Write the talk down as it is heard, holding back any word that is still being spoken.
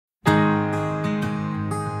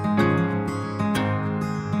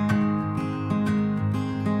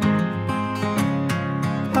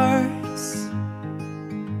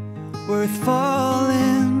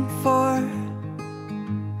falling for.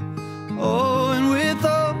 Oh, and with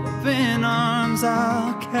open arms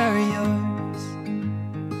I'll carry yours.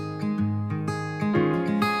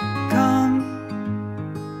 Come,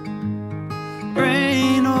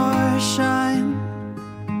 rain or shine,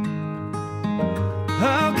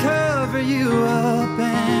 I'll cover you up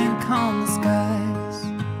and calm the skies.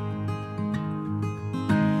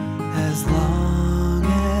 As long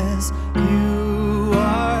as you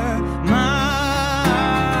are mine,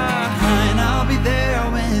 I'll be there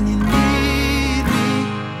when you need me.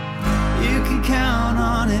 You can count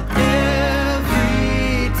on it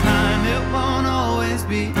every time. It won't always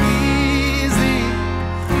be easy,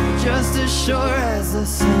 just as sure as the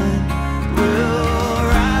sun will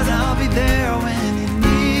rise. I'll be there when you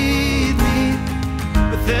need me,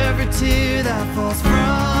 with every tear that falls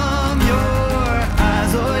from your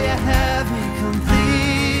eyes. Oh, you have me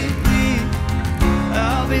completely.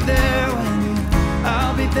 I'll be there when you,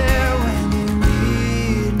 I'll be there when you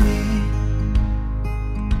need me.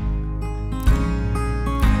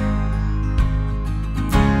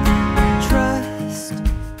 Trust,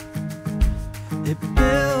 it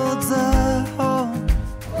builds a home,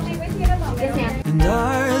 We'll be with you in a moment. Yes, ma'am. and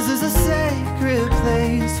ours is a sacred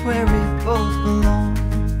place where we both belong.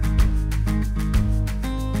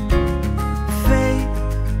 Faith,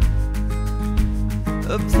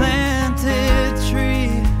 a planted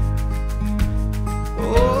tree.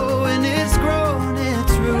 Oh, and it's grown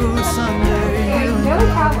its roots under you. No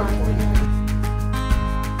problem.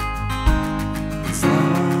 As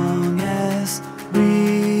long as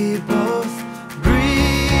we both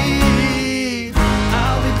breathe,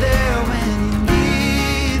 I'll be there when you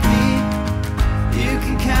need me. You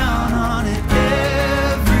can count on it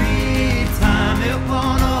every time. It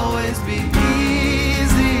won't always be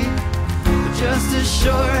easy, but just as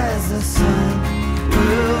sure as the sun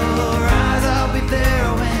will rise, I'll be there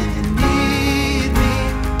when you need me,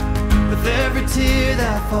 with every tear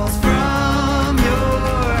that falls from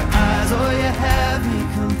your eyes. Oh, you have me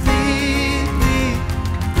completely.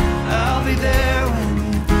 I'll be there when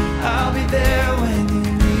you, I'll be there when you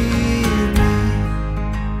need me.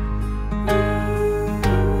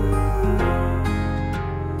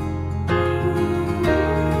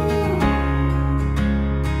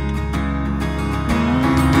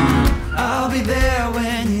 I'll be there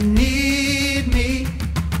when you need me.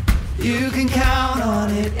 You can count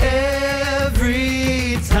on it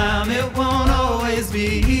every time. It won't always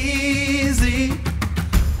be easy.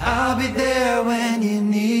 I'll be there when you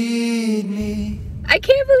need me. I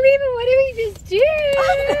can't believe it. What did we just do?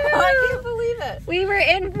 I can't believe it. We were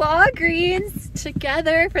in Walgreens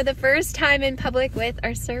together for the first time in public with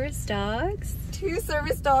our service dogs. 2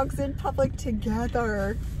 service dogs in public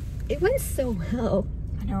together. It went so well.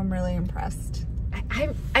 I know, I'm really impressed.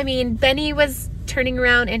 I mean, Benny was turning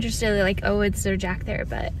around interested, like, oh, it's their Jack there,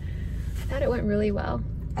 but I thought it went really well.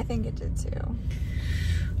 I think it did too.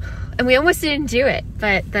 And we almost didn't do it,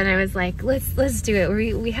 but then I was like, let's do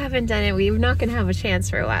it. We haven't done it. We're not gonna have a chance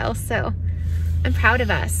for a while, so I'm proud of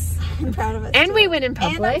us. I'm proud of it. And too. we went in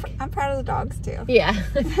And public. I'm proud of the dogs too. Yeah,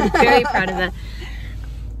 very proud of that.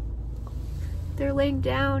 They're laying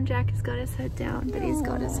down. Jack has got his head down, but he's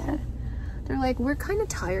got his head. They're like, we're kind of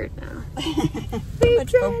tired now. We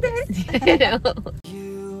Much did focus. it. I know.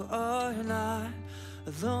 You are not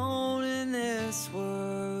alone in